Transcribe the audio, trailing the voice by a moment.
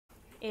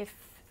if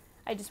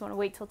I just want to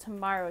wait till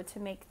tomorrow to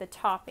make the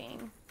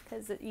topping,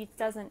 because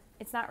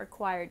it's not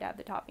required to have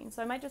the topping.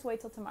 So I might just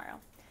wait till tomorrow.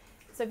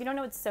 So if you don't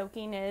know what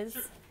soaking is,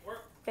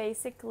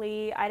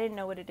 basically, I didn't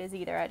know what it is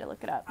either. I had to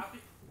look it up.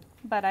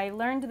 But I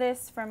learned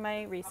this from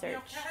my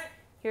research.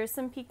 Here's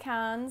some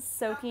pecans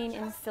soaking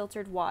in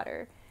filtered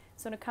water.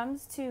 So when it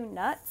comes to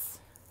nuts,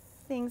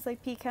 things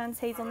like pecans,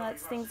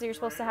 hazelnuts, things that you're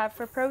supposed to have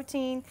for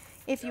protein,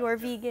 if you are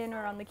vegan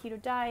or on the keto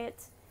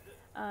diet.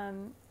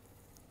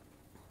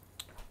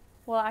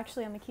 Well,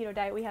 actually on the keto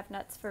diet, we have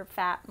nuts for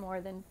fat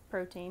more than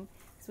protein.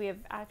 So we have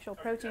actual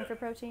protein for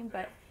protein.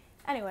 But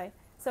anyway,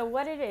 so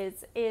what it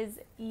is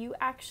you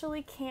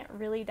actually can't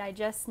really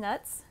digest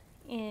nuts.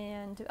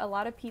 And a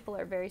lot of people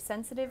are very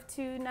sensitive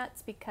to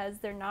nuts because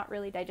they're not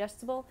really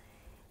digestible.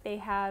 They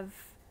have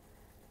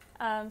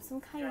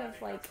some kind of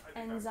like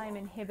enzyme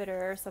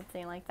inhibitor or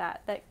something like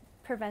that that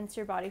prevents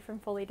your body from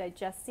fully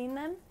digesting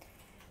them.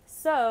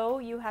 So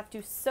you have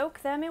to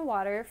soak them in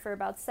water for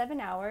about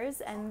 7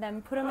 hours and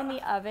then put them in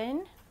the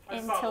oven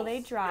until they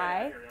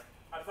dry.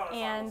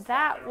 And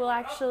that will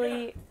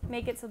actually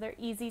make it so they're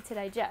easy to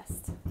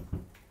digest.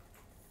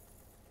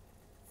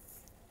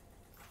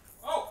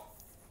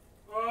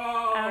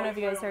 I don't know if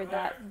you guys heard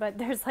that, but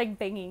there's like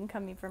banging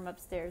coming from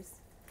upstairs.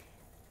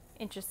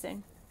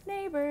 Interesting.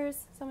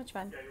 Neighbors. So much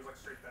fun. Yeah, he was like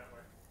straight that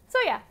way. So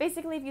yeah,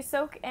 basically if you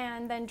soak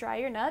and then dry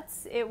your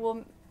nuts, it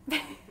will...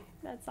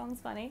 That sounds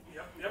funny.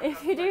 Yep,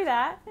 if you do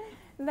that,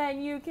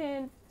 then you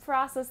can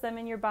process them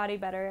in your body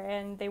better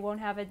and they won't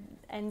have an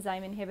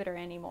enzyme inhibitor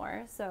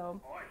anymore. So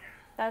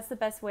that's the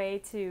best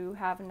way to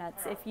have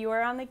nuts. If you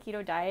are on the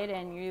keto diet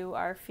and you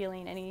are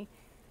feeling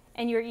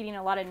and you're eating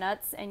a lot of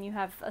nuts and you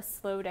have a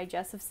slow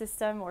digestive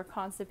system or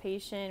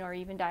constipation or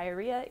even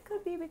diarrhea, it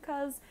could be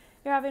because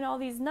you're having all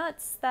these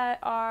nuts that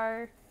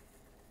are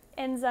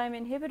enzyme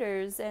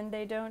inhibitors and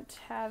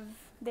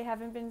they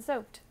haven't been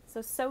soaked.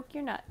 So soak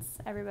your nuts,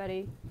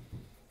 everybody.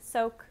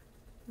 Soak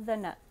the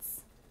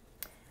nuts.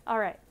 All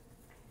right,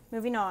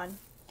 moving on.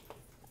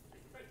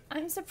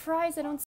 I'm surprised I don't